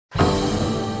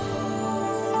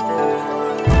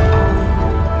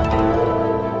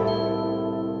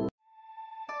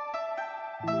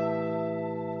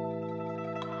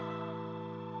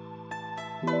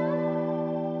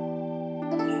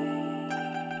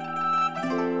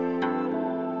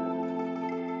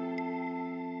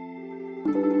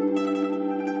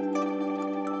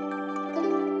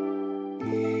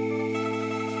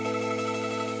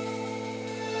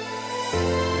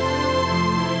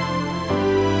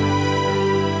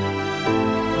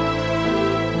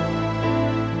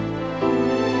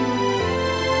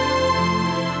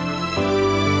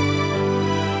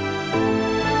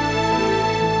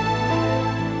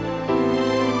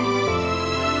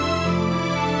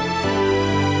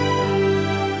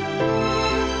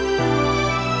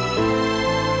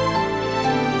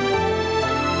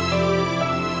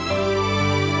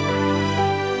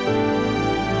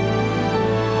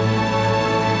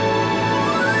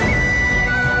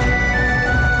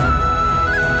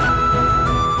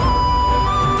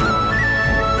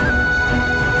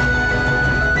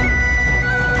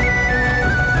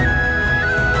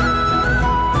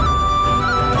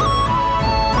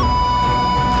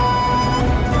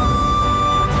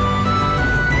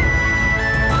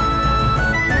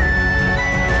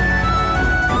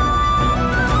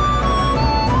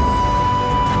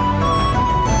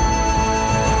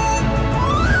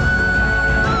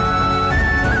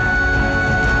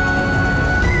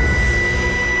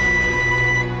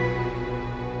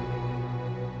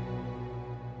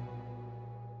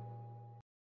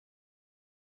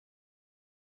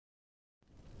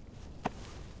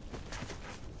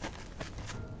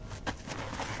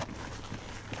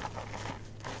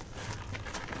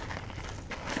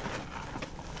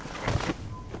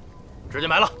直接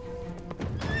埋了。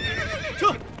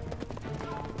撤！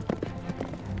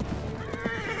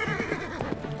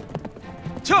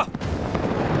撤！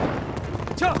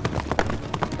撤！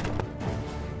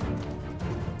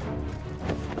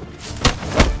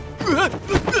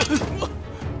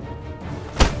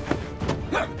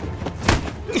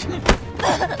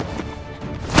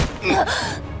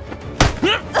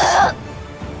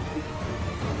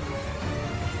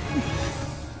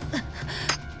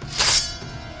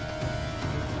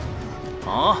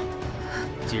啊！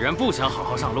既然不想好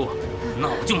好上路，那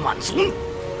我就满足你。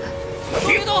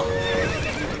别动！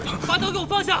把刀给我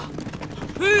放下！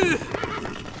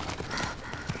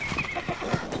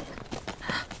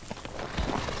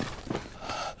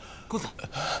公子，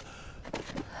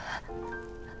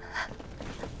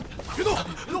别动！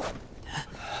别动！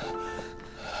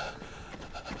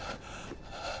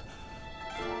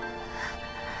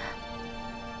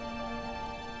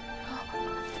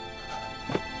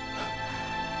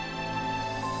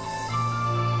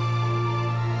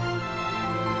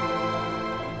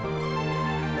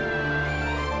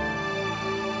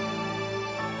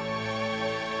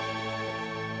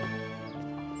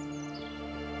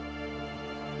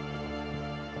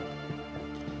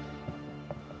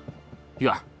玉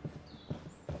儿，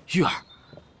玉儿，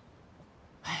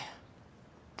哎呀，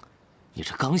你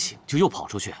这刚醒就又跑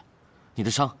出去，你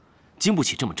的伤经不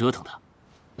起这么折腾的。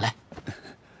来，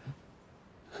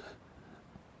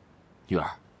玉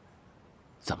儿，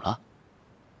怎么了？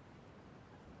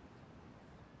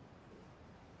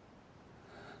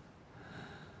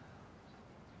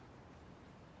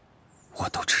我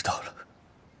都知道了。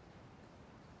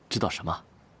知道什么？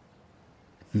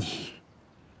你。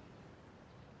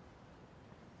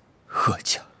 贺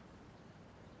家，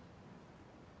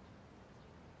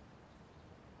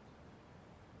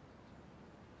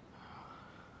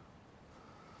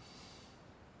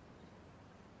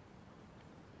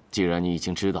既然你已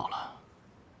经知道了，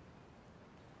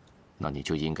那你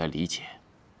就应该理解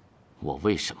我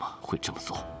为什么会这么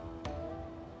做。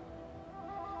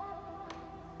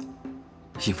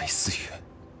因为4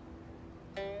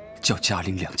月，叫嘉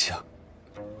陵两家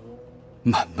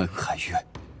满门喊冤。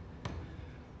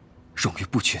 容钰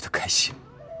不觉得开心，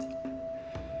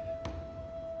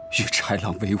与豺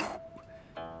狼为伍，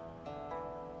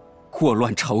祸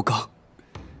乱朝纲，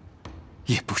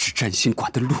也不是占星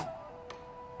馆的路。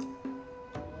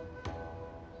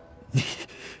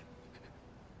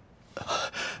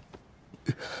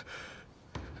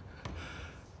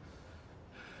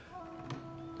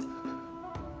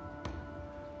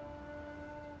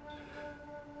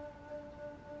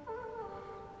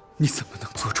你怎么能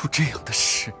做出这样的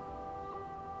事？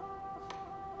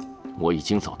 我已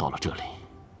经走到了这里，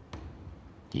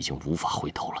已经无法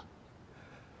回头了。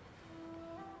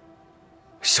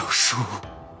小叔，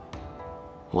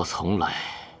我从来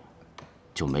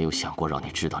就没有想过让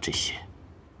你知道这些。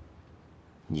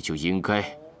你就应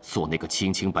该做那个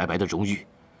清清白白的荣誉，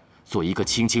做一个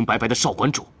清清白白的少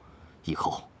馆主，以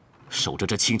后守着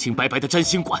这清清白白的占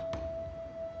星馆。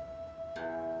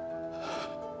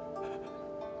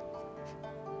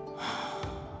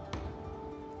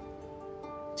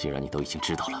既然你都已经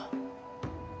知道了，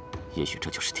也许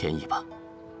这就是天意吧。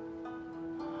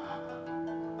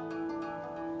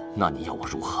那你要我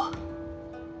如何？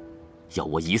要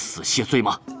我以死谢罪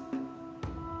吗？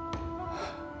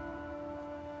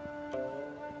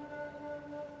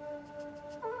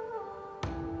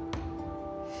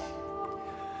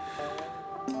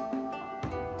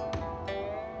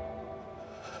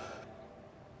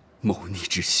谋逆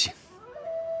之行。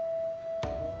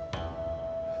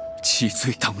 其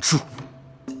罪当诛。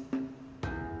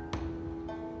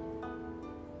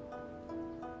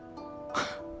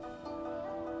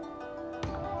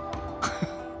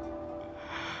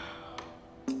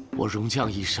我容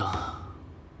将一生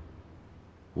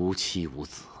无妻无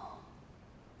子，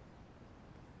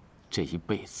这一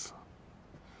辈子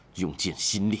用尽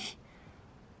心力，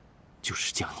就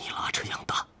是将你拉扯养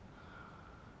大。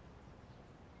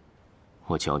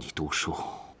我教你读书，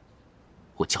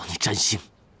我教你占星。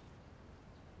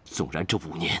 纵然这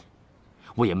5年，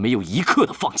我也没有一刻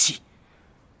的放弃。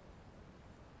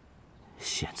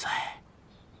现在，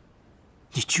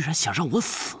你居然想让我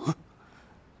死！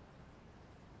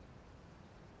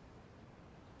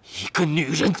一个女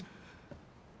人，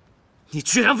你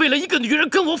居然为了一个女人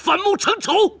跟我反目成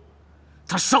仇！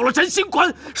她烧了占星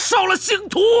馆，烧了星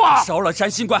图啊！烧了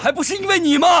占星馆，还不是因为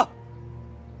你吗？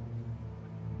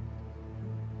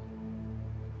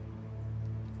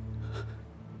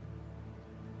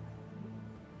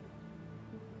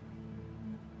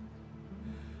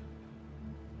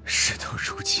 事到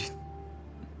如今，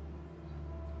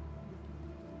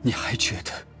你还觉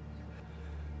得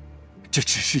这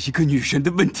只是一个女人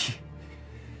的问题，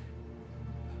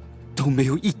都没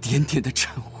有一点点的忏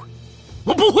悔？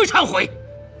我不会忏悔，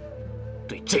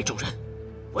对这种人，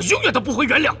我永远都不会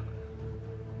原谅。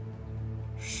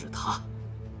是他，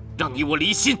让你我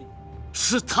离心，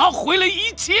是他毁了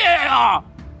一切啊！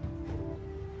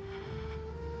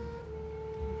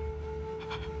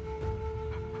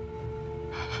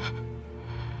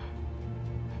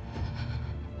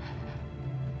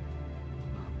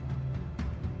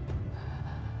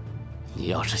你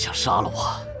要是想杀了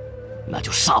我，那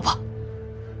就杀吧。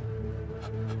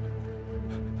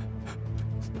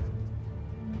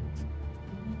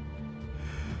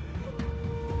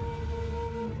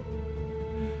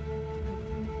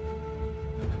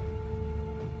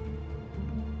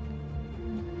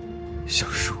小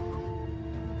叔，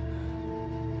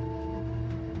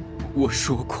我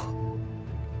说过，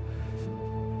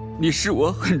你是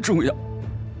我很重要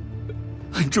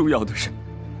的人。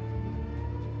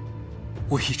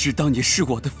我一直当你是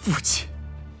我的父亲，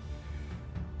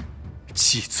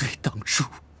弃罪当诛，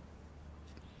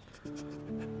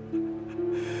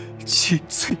弃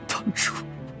罪当诛，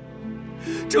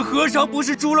这何尝不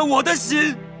是诛了我的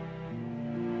心？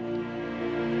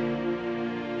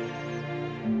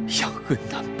养恩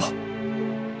难报，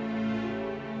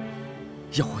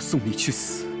要我送你去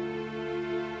死，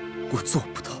我做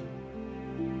不到。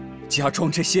假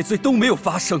装这些罪都没有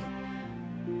发生，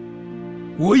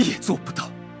我也做不到。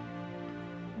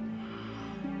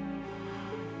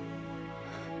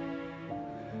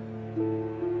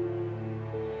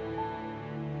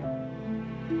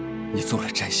你做了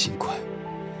占星馆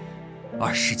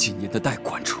20几年的代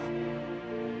馆主，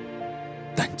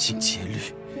殚精竭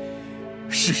虑，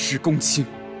事事躬亲，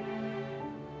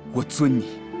我尊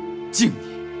你，敬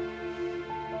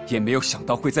你，也没有想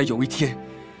到会在有一天，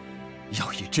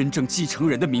要以真正继承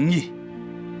人的名义，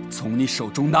从你手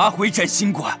中拿回占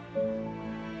星馆。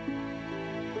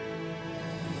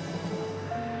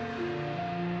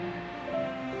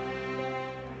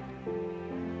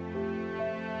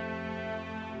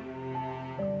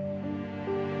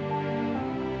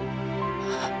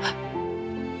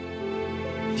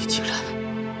你竟然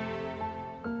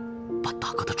把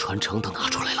大哥的传承都拿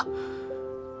出来了！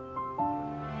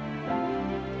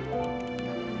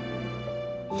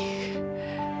你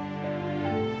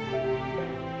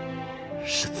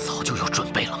是早就有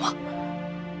准备了吗？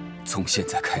从现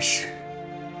在开始，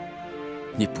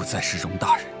你不再是容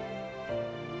大人，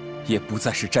也不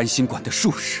再是占星馆的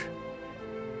术士。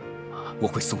我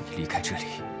会送你离开这里。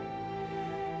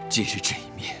今日这一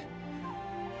面，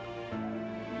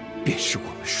便是我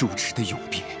们叔侄的永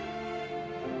别。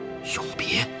永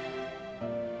别？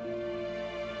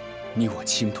你我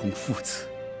情同父子，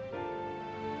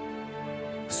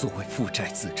所谓父债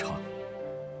子偿。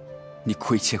你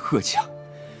亏欠贺家，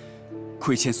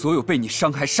亏欠所有被你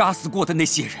伤害、杀死过的那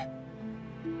些人。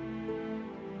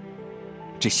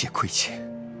这些亏欠，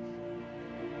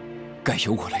该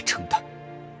由我来承担。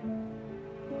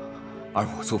而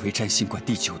我作为占星馆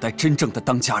第9代真正的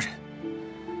当家人，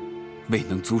未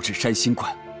能阻止占星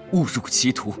馆误入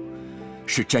歧途，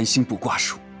是占星部挂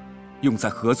属，用在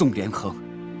合纵连横、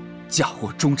嫁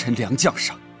祸忠臣良将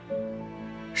上，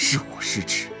是我失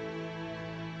职，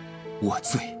我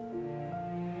罪，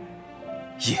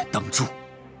也当诛。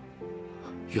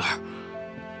玉儿，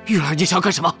玉儿，你想要干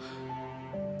什么？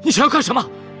你想要干什么？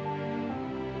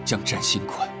将占星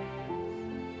馆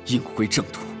引回正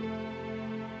途，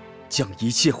将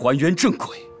一切还原正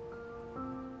轨。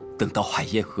等到海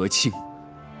晏河清，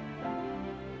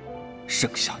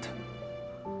剩下的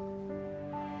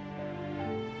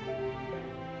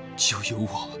就由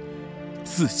我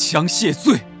自强谢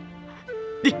罪。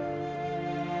你，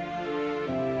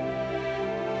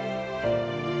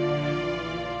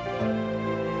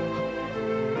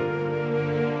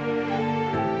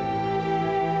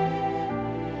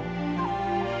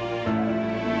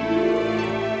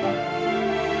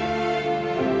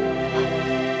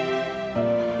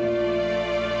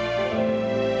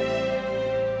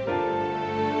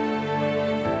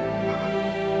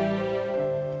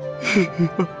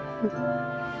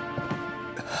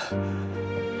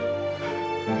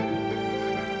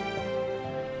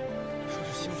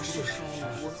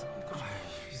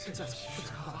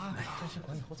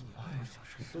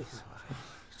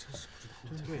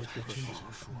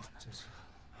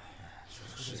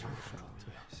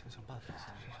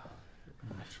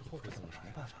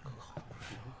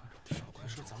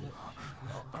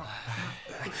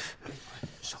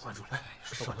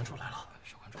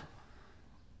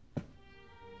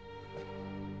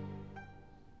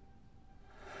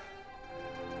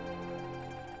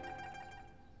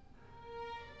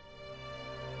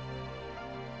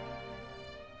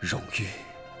荣誉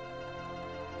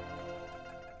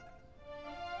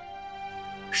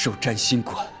受占星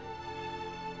馆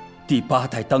第8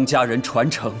代当家人传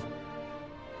承，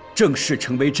正式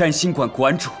成为占星馆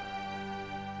馆主，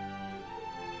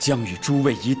将与诸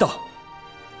位一道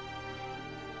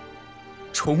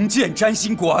重建占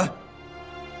星馆。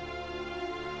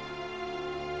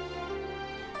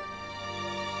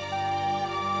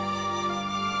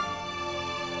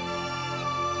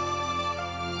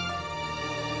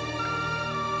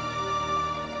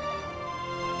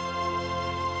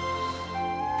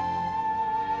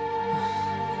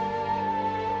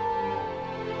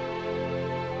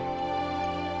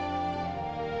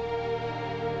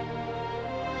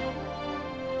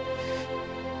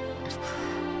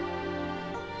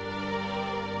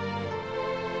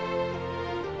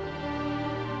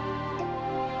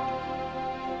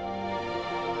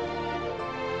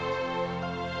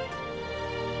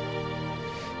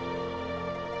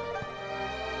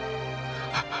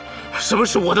什么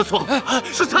是我的错？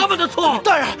是他们的错！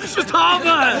大人，是他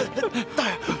们！大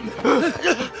人，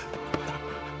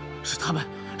是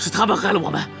他们害了我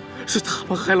们，是他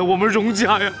们害了我们荣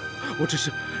家呀！我只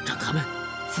是让他们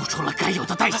付出了该有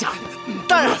的代价。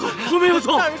大人，我没有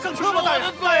错。大人上车吧，大人。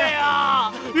我的罪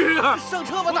呀！玉儿，上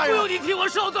车吧，大人。不用你替我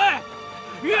受罪。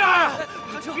玉儿，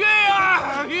玉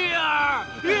儿，玉儿，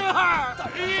玉儿，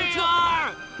玉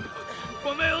儿，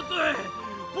我没有罪，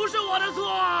不是我的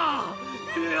错。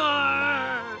玉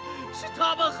儿，是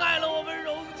他们害了我们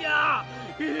荣家。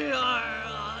玉儿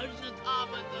啊，是他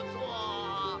们的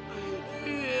错。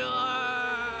玉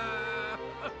儿，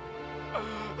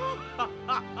不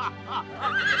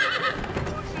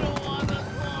是我的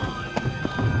错。玉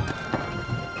儿，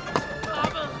他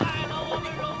们害了我们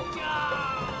荣家。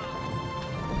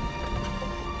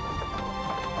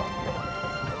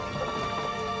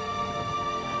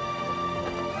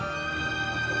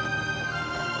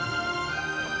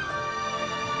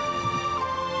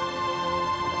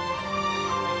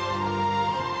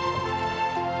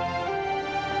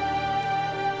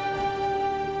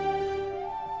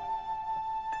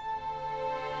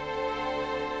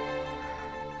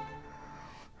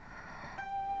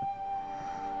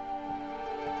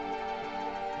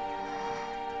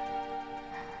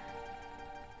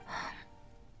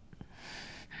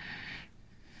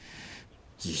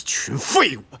一群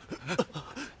废物！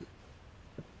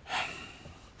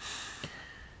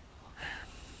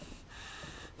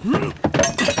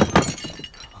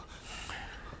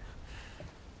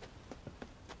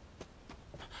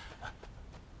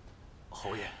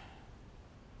侯爷，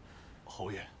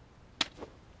侯爷，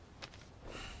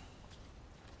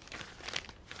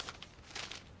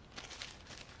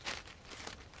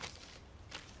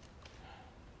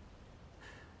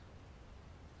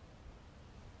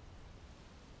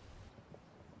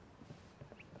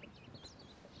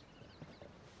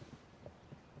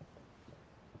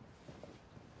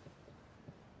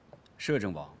摄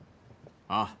政王，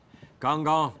啊，刚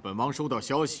刚本王收到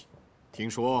消息，听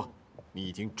说你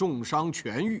已经重伤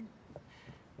痊愈，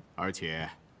而且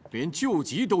连救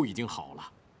急都已经好了，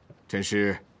真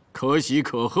是可喜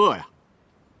可贺呀！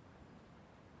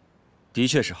的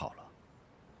确是好了。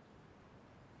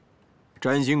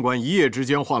占星馆一夜之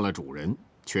间换了主人，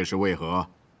却是为何？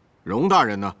荣大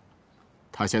人呢？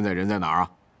他现在人在哪儿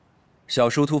啊？小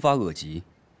叔突发恶疾，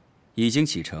已经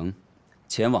启程，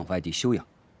前往外地休养。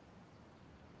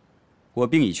我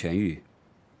病已痊愈，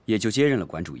也就接任了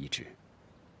馆主一职。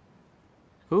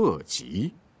恶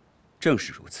疾？正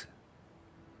是如此。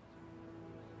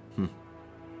哼，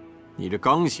你这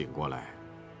刚醒过来，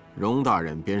荣大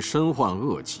人便身患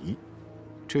恶疾，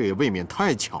这也未免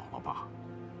太巧了吧？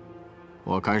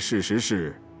我看事实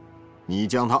是，你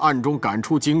将他暗中赶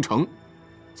出京城，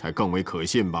才更为可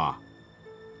信吧？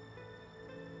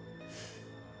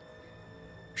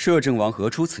摄政王何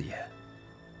出此言？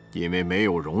因为没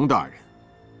有荣大人，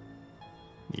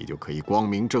你就可以光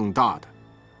明正大的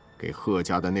给贺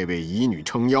家的那位遗女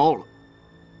撑腰了。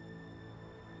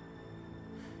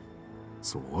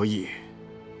昨夜，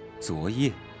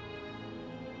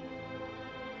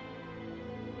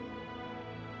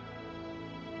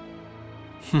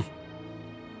哼，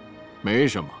没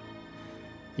什么，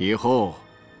以后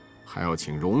还要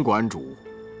请荣馆主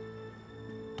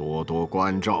多多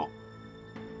关照。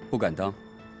不敢当。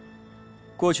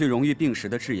过去荣誉病时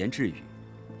的只言只语，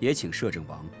也请摄政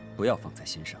王不要放在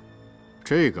心上。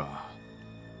这个，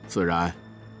自然。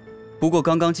不过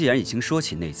刚刚既然已经说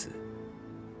起内子，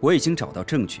我已经找到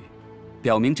证据，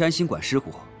表明占星馆失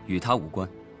火与他无关。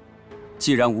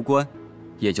既然无关，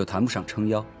也就谈不上撑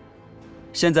腰。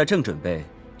现在正准备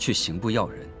去刑部要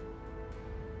人。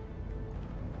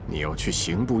你要去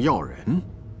刑部要人？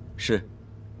是。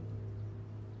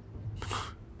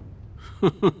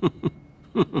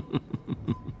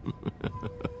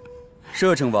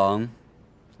摄政王，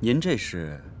您这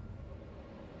是？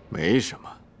没什么，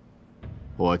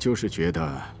我就是觉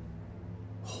得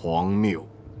荒谬。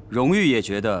荣誉也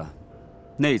觉得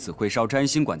内子会烧占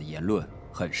星馆的言论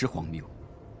很是荒谬。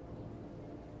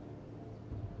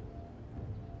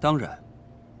当然，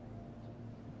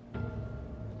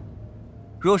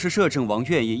若是摄政王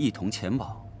愿意一同前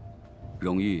往，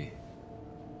荣誉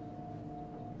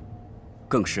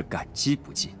更是感激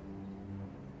不尽。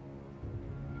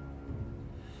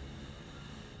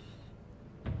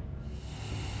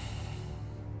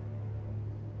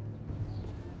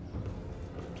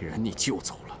人你救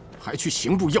走了，还去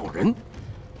刑部要人，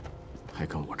还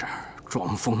跟我这儿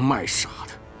装疯卖傻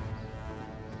的。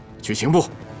去刑部。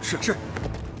是。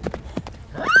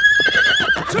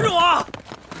摄政王，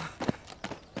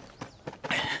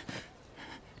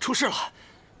出事了！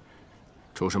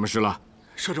出什么事了？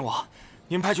摄政王，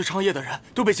您派去昌业的人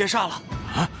都被劫杀了。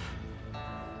啊！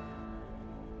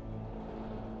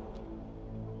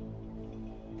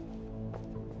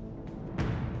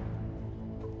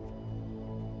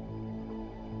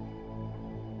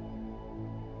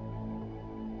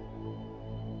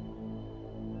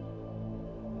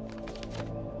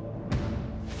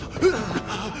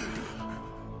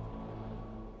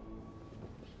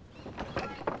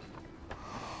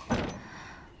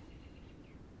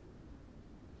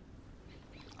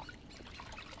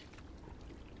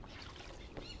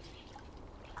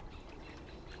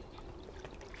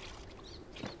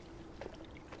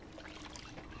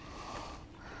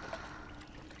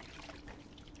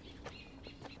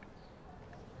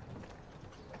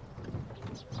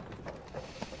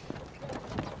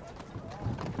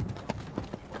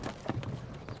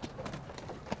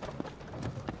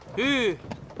吁！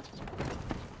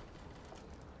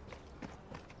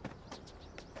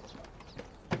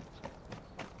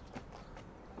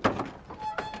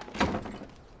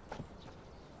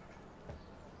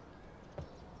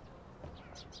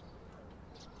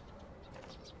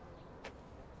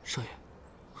少爷，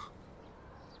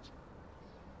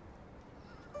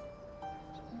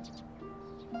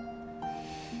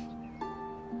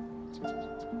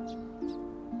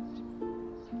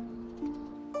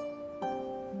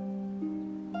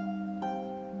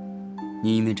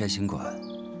您因为占星馆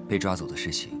被抓走的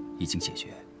事情已经解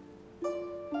决，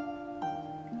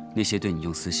那些对你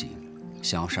用私刑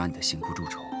想要杀你的刑部蛀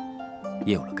虫，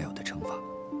也有了该有的惩罚，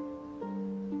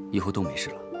以后都没事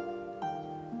了。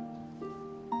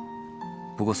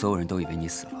不过所有人都以为你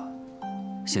死了，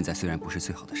现在虽然不是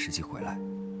最好的时机回来，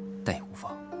但也无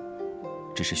妨，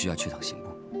只是需要去趟刑部。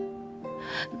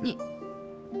你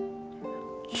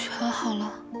全好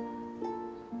了？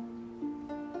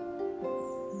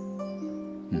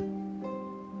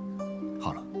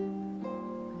好了。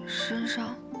身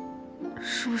上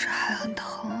是不是还很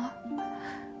疼啊？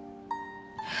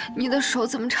你的手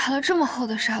怎么缠了这么厚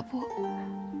的纱布？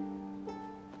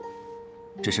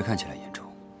只是看起来严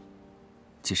重，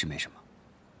其实没什么。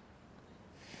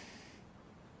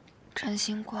占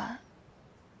星馆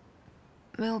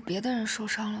没有别的人受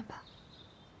伤了吧？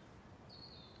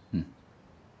嗯。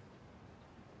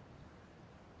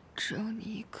只有你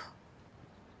一个，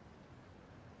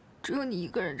只有你一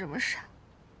个人这么傻。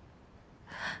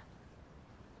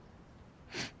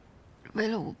为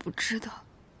了我不知道。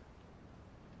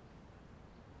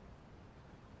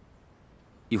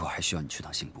一会儿还需要你去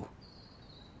趟刑部，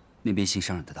那边新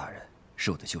上任的大人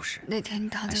是我的旧识。那天你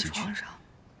躺在床上，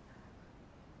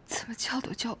怎么叫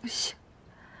都叫不醒。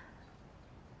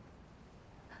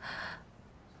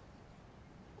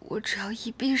我只要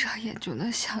一闭上眼就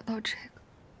能想到这个。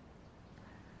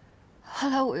后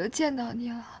来我又见到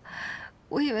你了，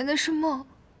我以为那是梦。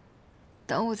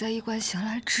当我在驿馆醒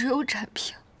来，只有展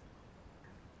平。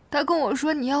他跟我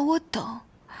说：“你要我等，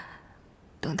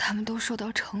等他们都受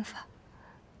到惩罚，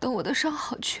等我的伤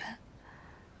好全。”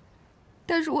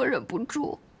但是我忍不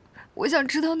住，我想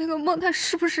知道那个梦它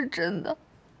是不是真的。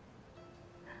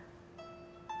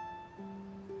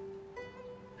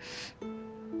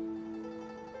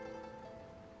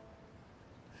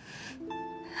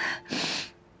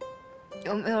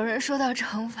有没有人受到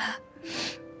惩罚？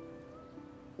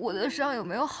我的伤有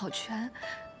没有好全？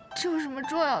这有什么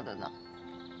重要的呢？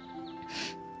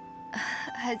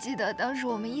还记得当时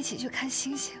我们一起去看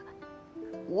星星，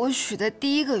我许的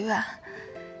第一个愿，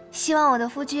希望我的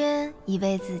夫君一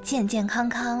辈子健健康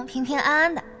康、平平安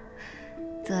安的，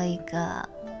做一个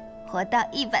活到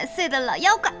100岁的老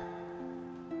妖怪。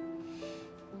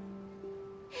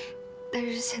但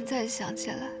是现在想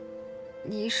起来，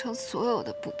你一生所有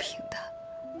的不平坦，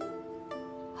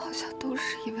好像都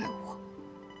是因为我。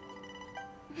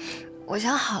我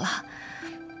想好了，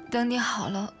等你好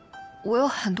了，我有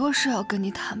很多事要跟你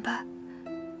坦白。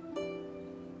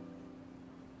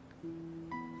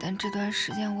但这段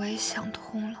时间我也想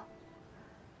通了，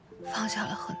放下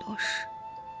了很多事。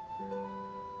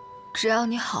只要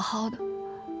你好好的，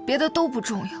别的都不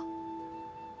重要。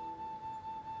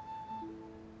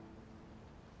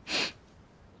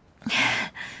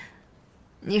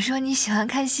你说你喜欢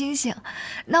看星星，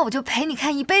那我就陪你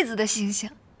看一辈子的星星。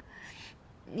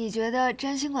你觉得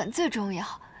占星馆最重要，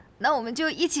那我们就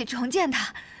一起重建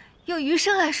它，用余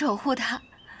生来守护它。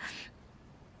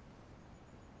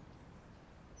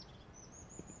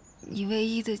你唯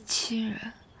一的亲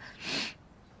人，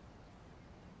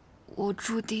我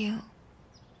注定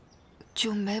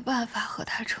就没办法和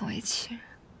他成为亲人。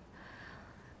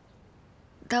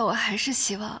但我还是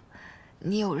希望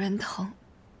你有人疼，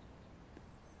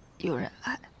有人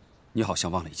爱。你好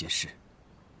像忘了一件事。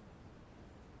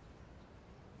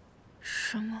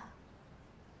什么？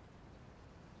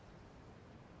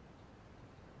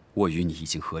我与你已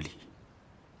经和离，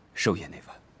寿宴那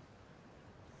晚，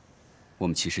我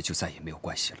们其实就再也没有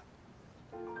关系了。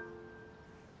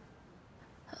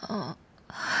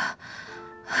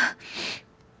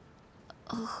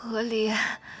和离，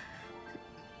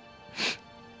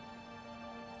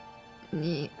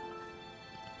你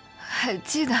还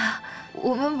记得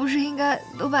我们不是应该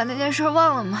都把那件事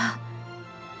忘了吗？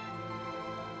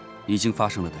已经发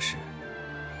生了的事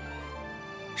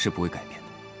是不会改变的。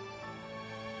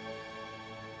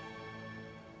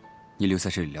你留在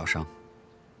这里疗伤，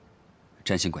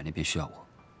占星馆那边需要我，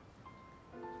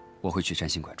我会去占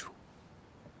星馆住。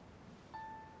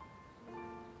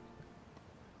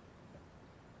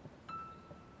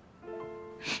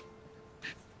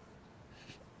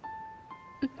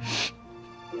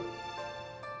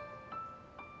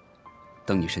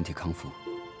等你身体康复，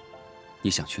你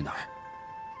想去哪儿，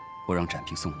我让展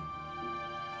平送你。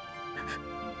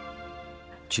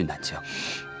去南疆，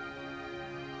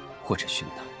或者云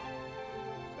南，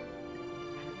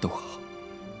都好。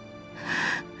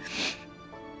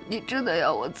你真的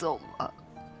要我走吗？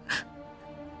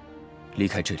离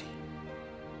开这里，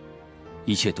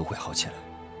一切都会好起来，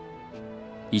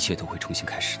一切都会重新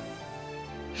开始的。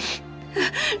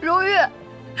荣誉，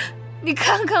你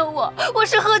看看我，我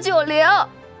是贺九龄，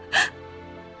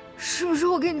是不是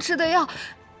我给你吃的药，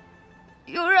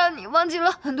又让你忘记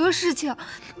了很多事情，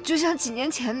就像几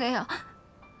年前那样，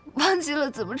忘记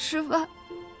了怎么吃饭，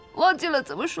忘记了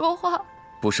怎么说话？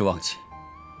不是忘记，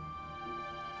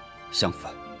相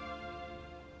反，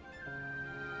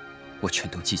我全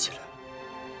都记起来了。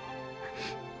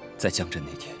在江镇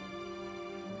那天，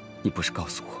你不是告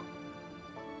诉我，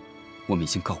我们已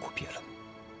经告过别了吗？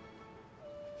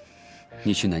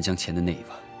你去南疆前的那一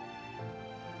晚，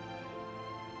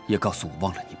也告诉我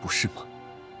忘了你，不是吗？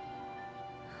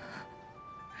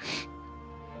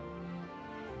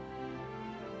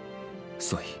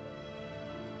所以，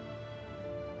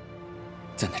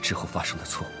在那之后发生的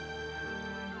错误，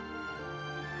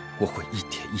我会一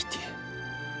点一点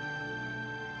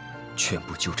全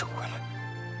部纠正回来。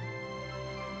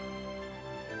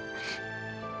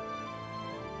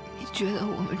你觉得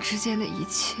我们之间的一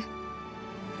切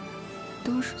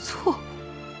都是错误？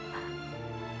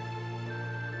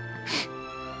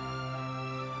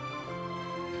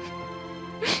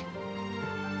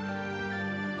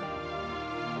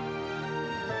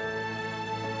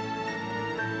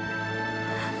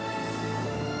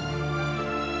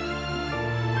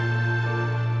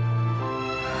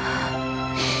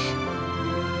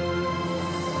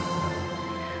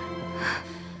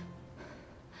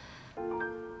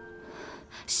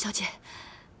小姐，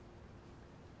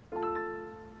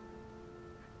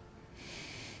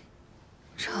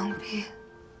长臂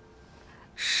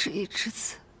事已至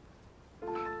此，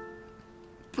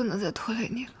不能再拖累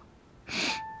你了。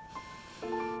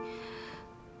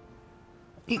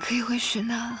你可以回云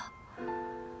南了，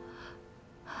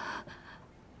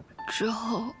之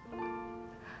后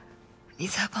你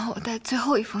再帮我带最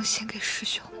后一封信给师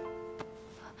兄。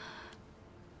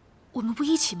我们不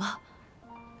一起吗？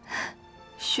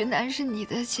云南是你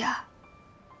的家，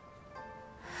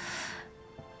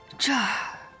这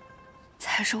儿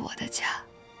才是我的家。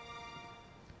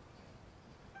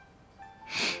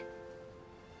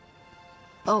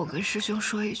帮我跟师兄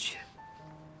说一句，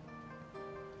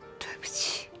对不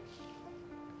起。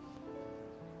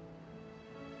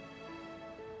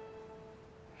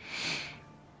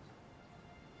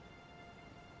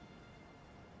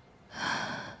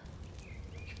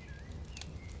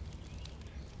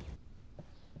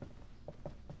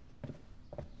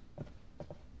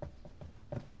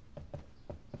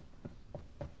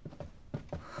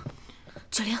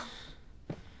九灵，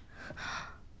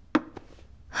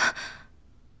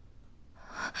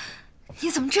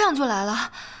你怎么这样就来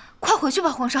了？快回去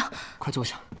吧，皇上。快坐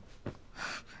下。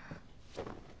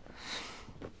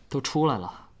都出来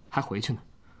了，还回去呢？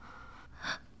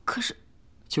可是，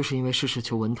就是因为事事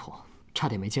求稳妥，差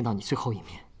点没见到你最后一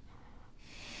面。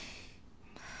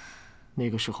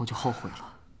那个时候就后悔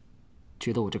了，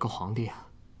觉得我这个皇帝啊，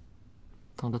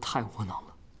当得太窝囊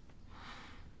了。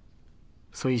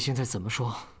所以现在怎么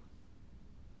说，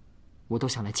我都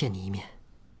想来见你一面。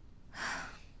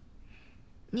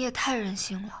你也太任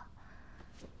性了！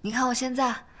你看我现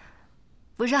在，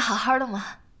不是好好的吗？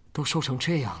都瘦成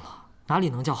这样了，哪里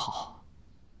能叫好？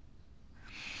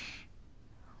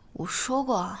我说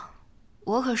过，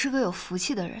我可是个有福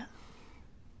气的人。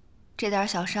这点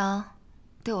小伤，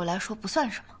对我来说不算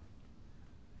什么。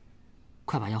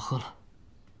快把药喝了。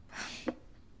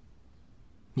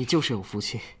你就是有福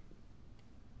气，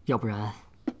要不然，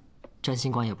占星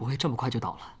馆也不会这么快就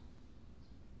倒了。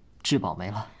至宝没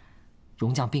了，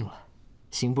容将病了，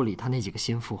刑部里他那几个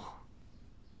心腹，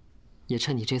也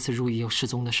趁你这次入狱又失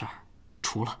踪的事儿，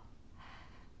除了，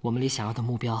我们离想要的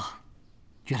目标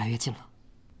越来越近了。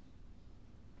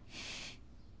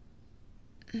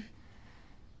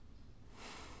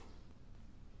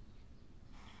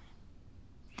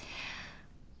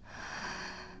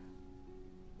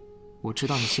我知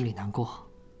道你心里难过，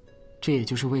这也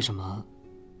就是为什么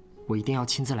我一定要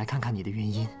亲自来看看你的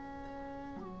原因。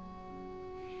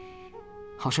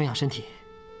好生养身体，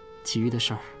其余的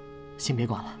事儿先别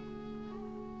管了。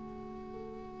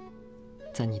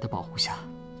在你的保护下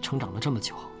成长了这么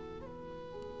久，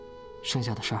剩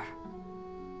下的事儿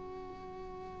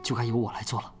就该由我来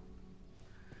做了。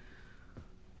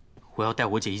我要带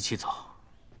我姐一起走。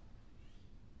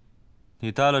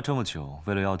你待了这么久，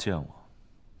为了要见我，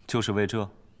就是为这？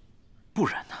不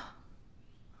然呢？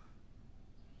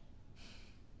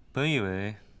本以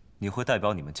为你会代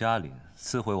表你们嘉林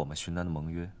撕毁我们寻南的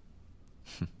盟约，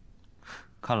哼，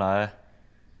看来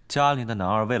嘉林的男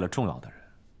儿为了重要的人，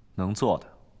能做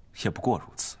的也不过如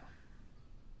此。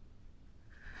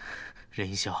任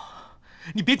一笑，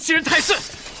你别欺人太甚！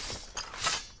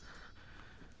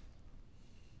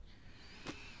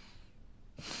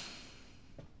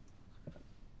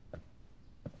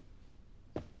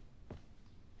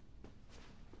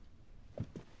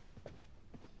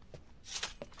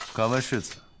敢问世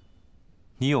子，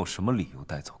你有什么理由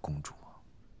带走公主啊？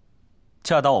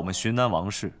嫁到我们寻南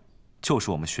王室，就是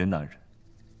我们寻南人，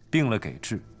病了给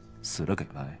治，死了给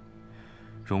埋，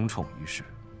荣宠一世，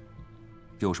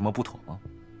有什么不妥吗？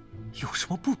有什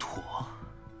么不妥？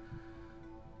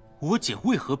我姐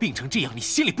为何病成这样，你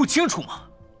心里不清楚吗？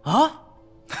啊？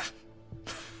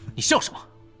你笑什么？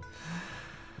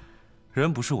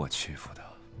人不是我欺负的，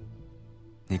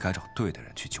你该找对的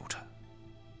人去纠缠。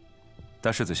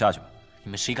带世子下去吧。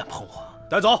你们谁敢碰我？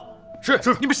带走。是。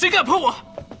你们谁敢碰我？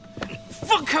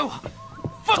放开我！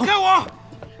放开我！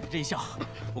任笑，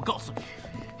我告诉你，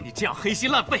你这样黑心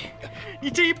烂肺，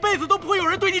你这一辈子都不会有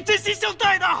人对你真心相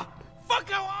待的。放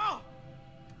开我！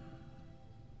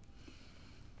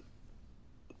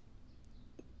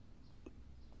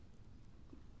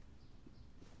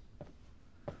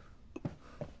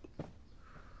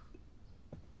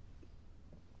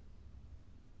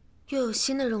又有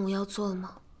新的任务要做了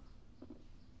吗？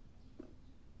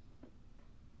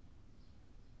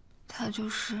他就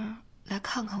是来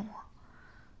看看我，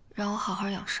让我好好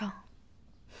养伤。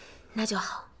那就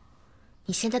好。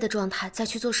你现在的状态再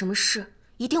去做什么事，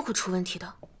一定会出问题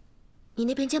的。你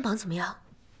那边肩膀怎么样？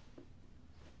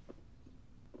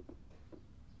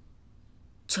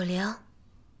九灵，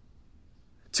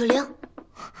九灵，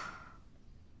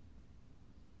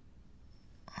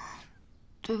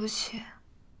对不起，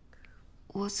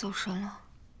我走神了。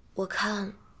我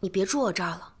看你别住我这儿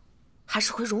了，还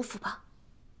是回荣府吧。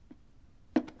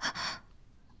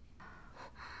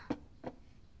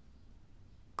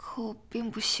可我并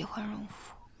不喜欢荣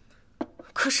府。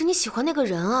可是你喜欢那个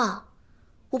人啊！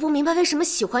我不明白为什么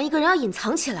喜欢一个人要隐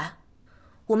藏起来。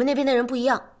我们那边的人不一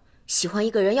样，喜欢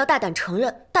一个人要大胆承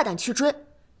认，大胆去追。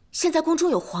现在宫中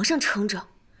有皇上撑着，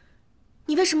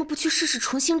你为什么不去试试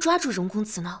重新抓住荣公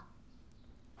子呢？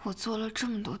我做了这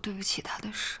么多对不起他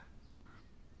的事，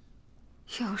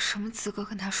又有什么资格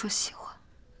跟他说喜欢？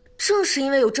正是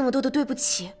因为有这么多的对不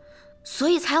起，所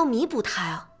以才要弥补他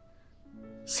啊！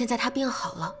现在他病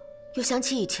好了，又想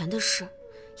起以前的事，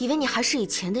以为你还是以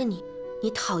前的你。你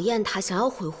讨厌他，想要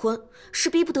悔婚，是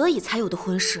逼不得已才有的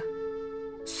婚事，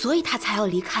所以他才要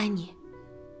离开你。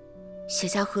写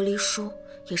下和离书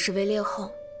也是为烈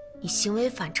后你行为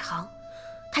反常，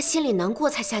他心里难过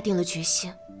才下定了决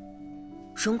心。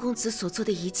荣公子所做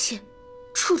的一切，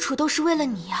处处都是为了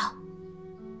你呀。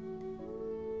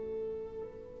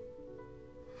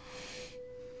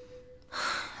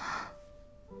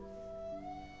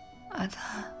阿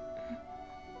谭，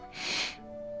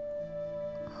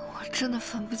我真的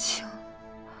分不清，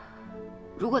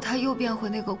如果他又变回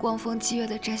那个光风霁月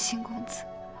的占星公子，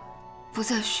不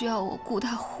再需要我顾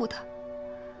他护他，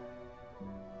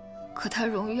可他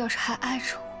荣誉要是还爱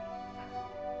着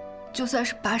我，就算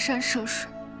是跋山涉水、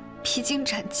披荆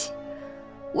斩棘，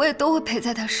我也都会陪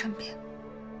在他身边。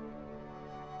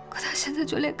可他现在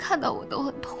就连看到我都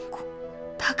很痛苦，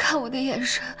他看我的眼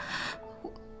神，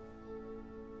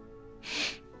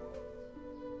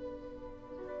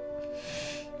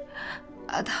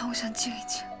阿谭，我想静一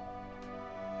静。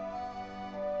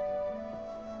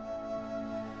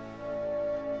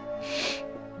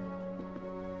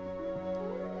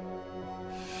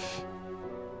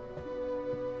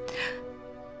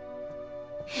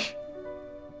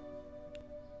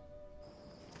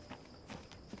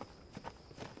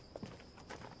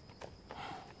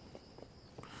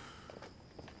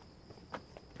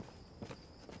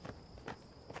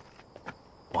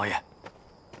王爷，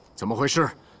怎么回事？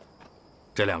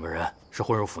这2个人是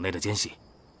混入府内的奸细。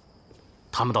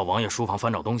他们到王爷书房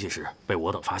翻找东西时，被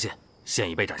我等发现，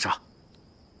现已被斩杀。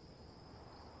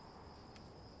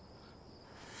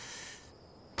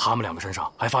他们2个身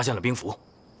上还发现了兵符。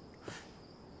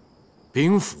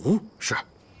兵符？是。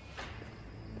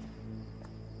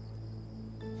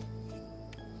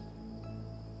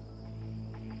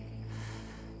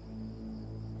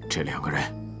这2个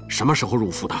人什么时候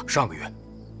入府的？上个月，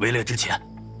围猎之前。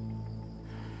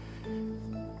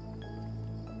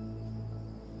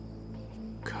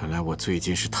看来我最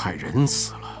近是太仁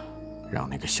慈了，让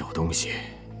那个小东西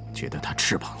觉得他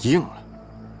翅膀硬了，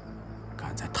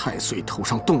敢在太岁头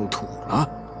上动土了。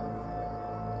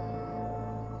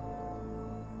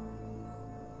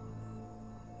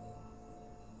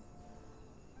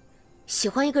喜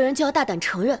欢一个人就要大胆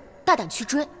承认，大胆去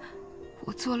追。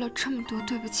我做了这么多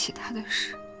对不起他的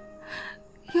事，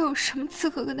又有什么资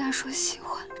格跟他说喜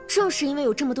欢？正是因为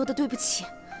有这么多的对不起，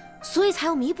所以才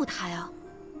要弥补他呀。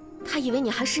他以为你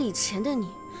还是以前的你，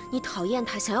你讨厌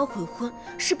他，想要悔婚，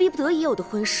是逼不得已有的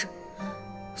婚事，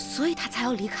所以他才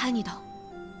要离开你的。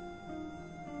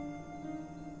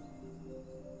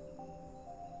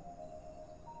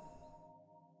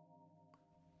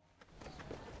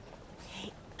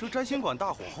这占星馆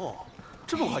大火后，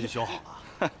这么快就修好了？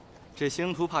哼，这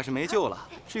星途怕是没救了。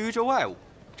至于这外务，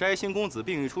摘星公子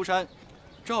病愈出山，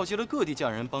召集了各地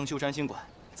匠人帮修占星馆，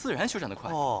自然修缮得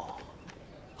快。哦，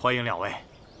欢迎2位。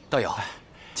道友，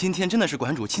今天真的是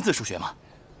馆主亲自授学吗？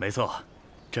没错，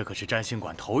这可是占星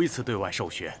馆头一次对外授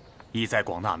学，意在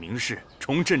广纳名士，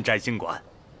重振占星馆。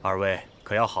2位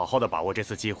可要好好的把握这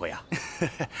次机会啊！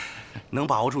能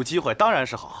把握住机会当然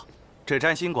是好。这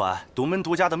占星馆独门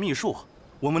独家的秘术，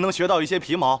我们能学到一些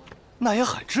皮毛，那也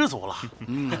很知足了。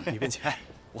你别急，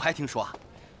我还听说啊，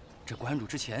这馆主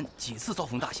之前几次遭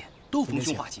逢大险，都逢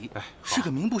凶化吉，是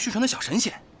个名不虚传的小神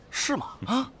仙，是吗？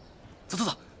啊，走走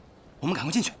走，我们赶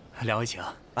快进去。2位请。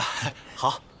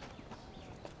好。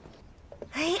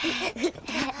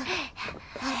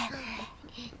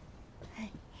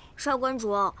少馆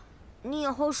主，你以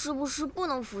后是不是不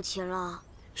能抚琴了？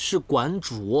是馆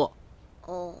主。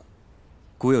哦。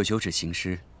古有9指行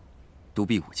师，独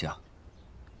臂武将。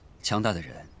强大的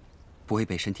人不会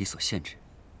被身体所限制，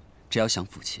只要想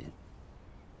抚琴，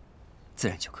自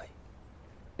然就可以。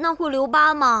那会留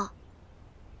疤吗？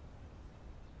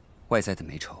外在的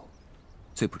美丑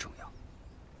最不重要。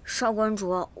少馆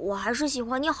主，我还是喜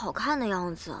欢你好看的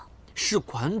样子。是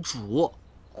馆主。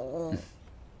哦。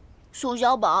宋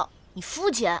小宝，你肤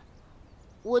浅。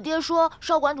我爹说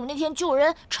少馆主那天救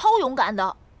人超勇敢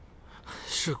的。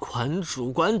是馆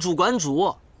主，馆主，馆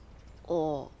主。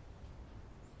哦。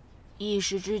一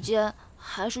时之间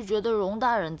还是觉得容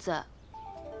大人在。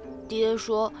爹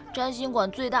说占星馆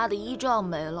最大的依仗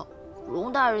没了，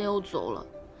容大人又走了，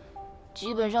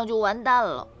基本上就完蛋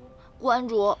了。馆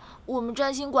主，我们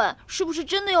占星馆是不是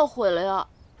真的要毁了呀？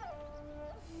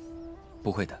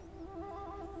不会的。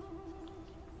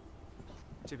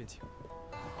这边请。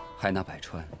海纳百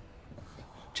川，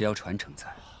只要传承在，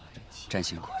占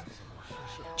星馆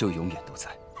就永远都在。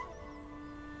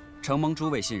承蒙诸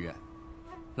位信任，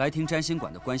来听占星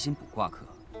馆的观星卜卦课，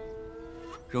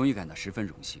荣誉感到十分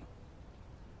荣幸。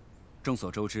众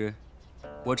所周知，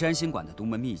我占星馆的独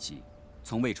门秘籍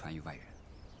从未传于外人。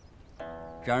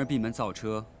然而闭门造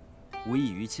车，无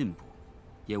异于进步，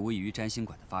也无异于占星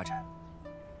馆的发展。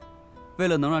为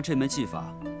了能让这门技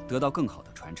法得到更好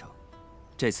的传承，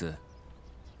这次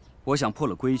我想破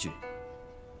了规矩，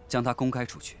将它公开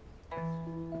出去。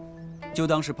就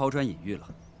当是抛砖引玉了。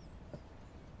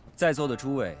在座的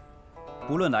诸位，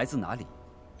不论来自哪里，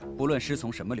不论师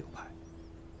从什么流派，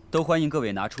都欢迎各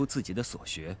位拿出自己的所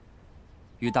学，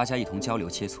与大家一同交流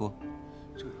切磋。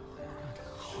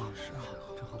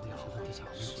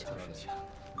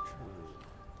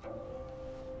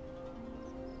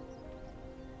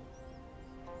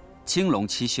青龙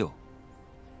七宿，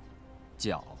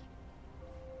角、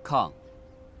亢、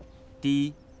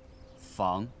低、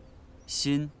房、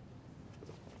心。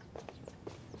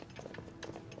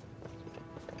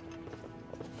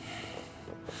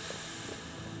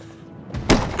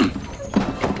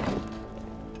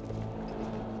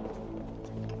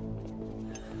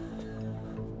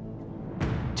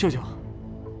舅舅，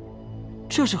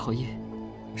这是何意？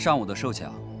上午的授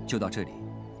奖就到这里，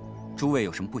诸位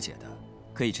有什么不解的，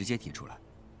可以直接提出来。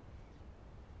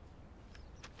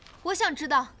我想知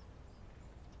道，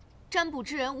占卜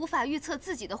之人无法预测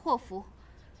自己的祸福，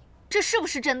这是不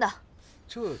是真的？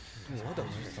这我等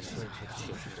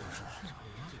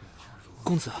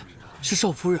公子是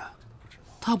少夫人，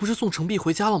她不是送程璧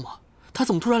回家了吗？她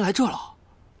怎么突然来这了？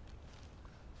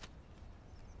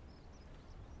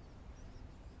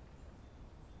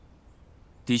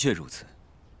的确如此。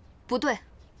不对，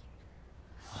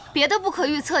别的不可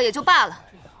预测也就罢了，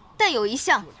但有一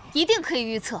项一定可以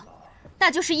预测，那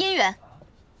就是姻缘。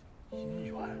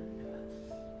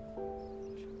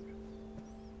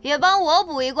也帮我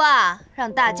卜一卦，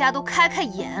让大家都开开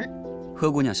眼。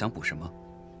贺姑娘想卜什么？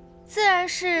自然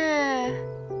是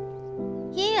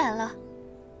姻缘了。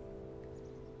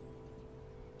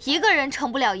一个人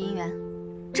成不了姻缘，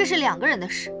这是两个人的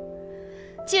事。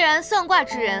既然算卦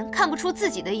之人看不出自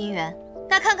己的姻缘，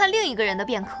那看看另一个人的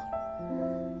便可。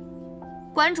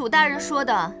馆主大人说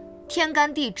的天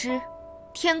干地支、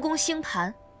天宫星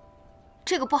盘，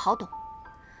这个不好懂，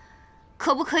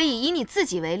可不可以以你自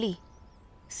己为例，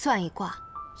算一卦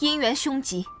姻缘凶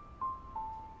吉？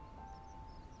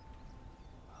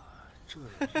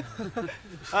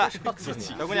哎，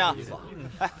小姑娘，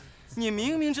哎，你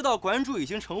明明知道馆主已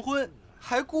经成婚，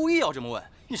还故意要这么问，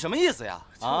你什么意思呀？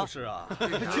啊，就是啊，就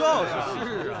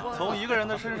是啊，从一个人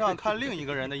的身上看另一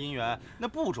个人的姻缘，那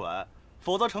不准，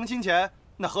否则成亲前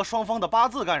那和双方的八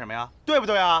字干什么呀？对不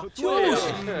对啊？就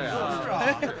是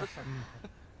啊。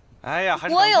哎呀，还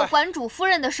是我有馆主夫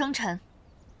人的生辰，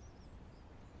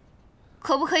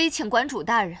可不可以请馆主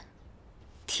大人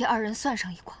替二人算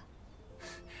上一卦？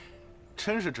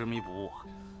真是执迷不悟啊，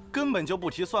根本就不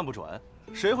提算不准，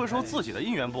谁会说自己的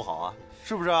姻缘不好啊？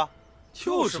是不是啊？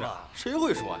就是嘛，谁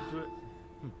会说呀？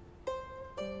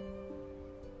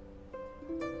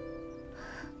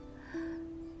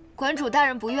馆主大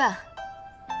人不愿，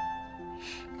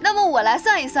那么我来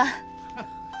算一算。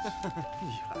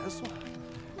你来算。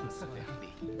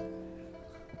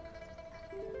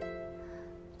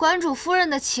馆主夫人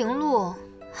的情路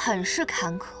很是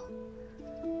坎坷，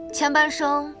前半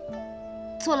生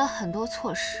做了很多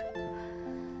错事，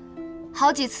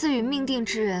好几次与命定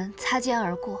之人擦肩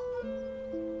而过。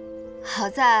好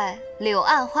在柳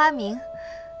暗花明，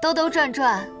兜兜转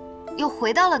转，又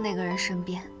回到了那个人身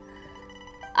边。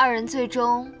二人最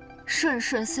终顺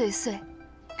顺遂遂，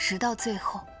直到最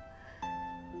后，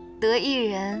得一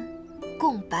人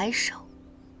共白首，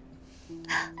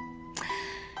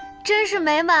真是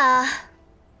美满啊！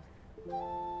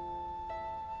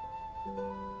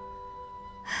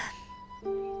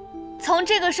从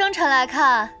这个生辰来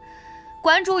看，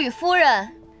馆主与夫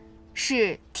人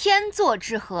是天作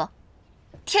之合，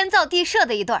天造地设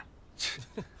的一对儿。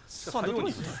算得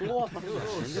对，说吧，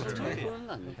人家成婚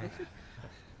了，你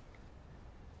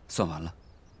算完了。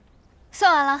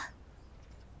算完了。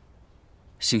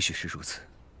兴许是如此，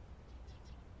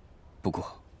不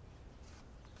过，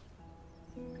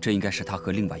这应该是他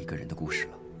和另外一个人的故事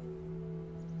了。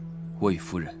我与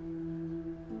夫人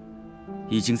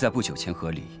已经在不久前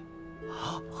和离。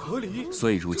合理。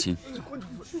所以如今，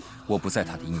我不在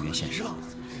他的姻缘线上，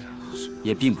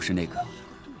也并不是那个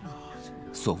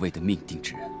所谓的命定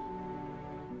之人。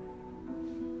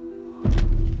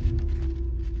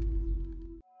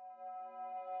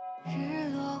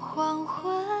日落黄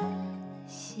昏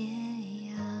斜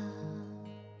阳，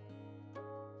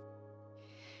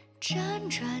辗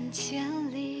转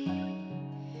千里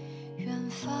远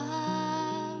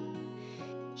方，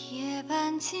夜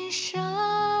半琴声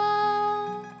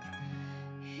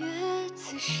月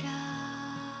自伤，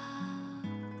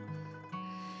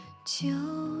久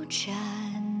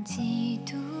战几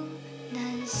度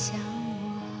难相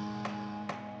忘，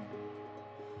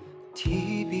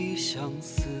提笔相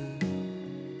思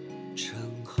成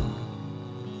行，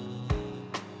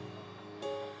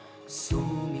宿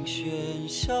命喧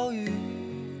嚣于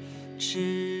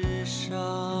纸上，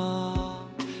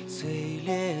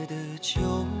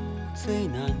最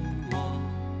难忘，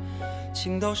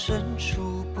情到深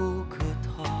处不可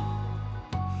逃。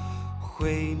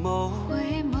回眸，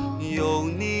有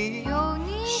你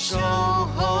守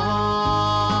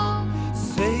候。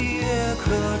岁月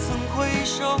可曾回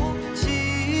首，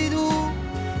几度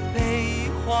悲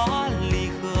欢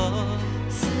离合。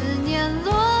思念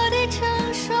落地成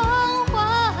霜，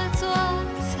化作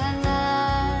灿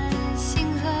烂星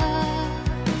河。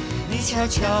你悄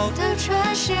悄地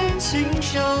转身，轻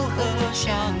手合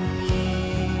上一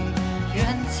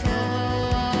远侧。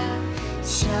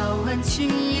笑问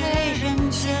今夜人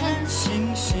间，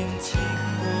星星几何？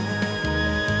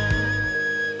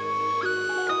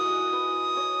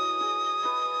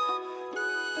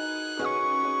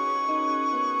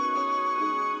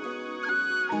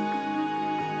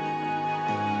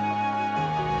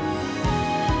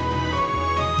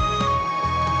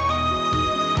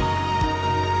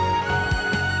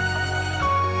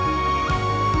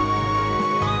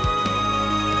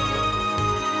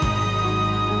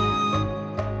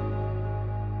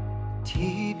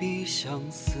提笔相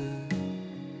思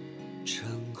成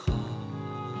行，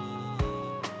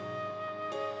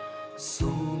宿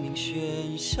命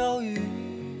喧嚣于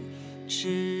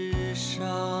纸上。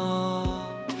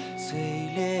最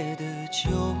烈的酒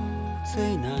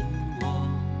最难忘，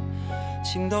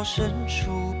情到深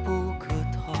处不可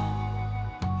逃。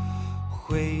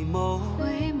回眸，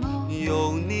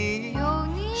有你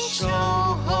守候。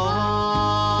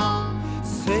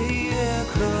岁月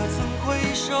可曾回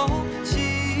首，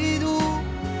几度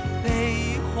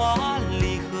悲欢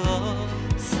离合。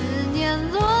思念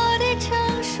落地成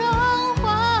霜，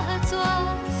化作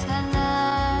灿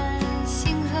烂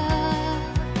星河。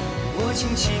我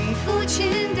轻轻抚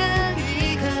琴的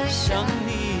一个想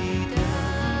你的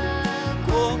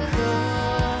过客，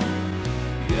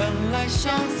原来相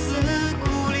思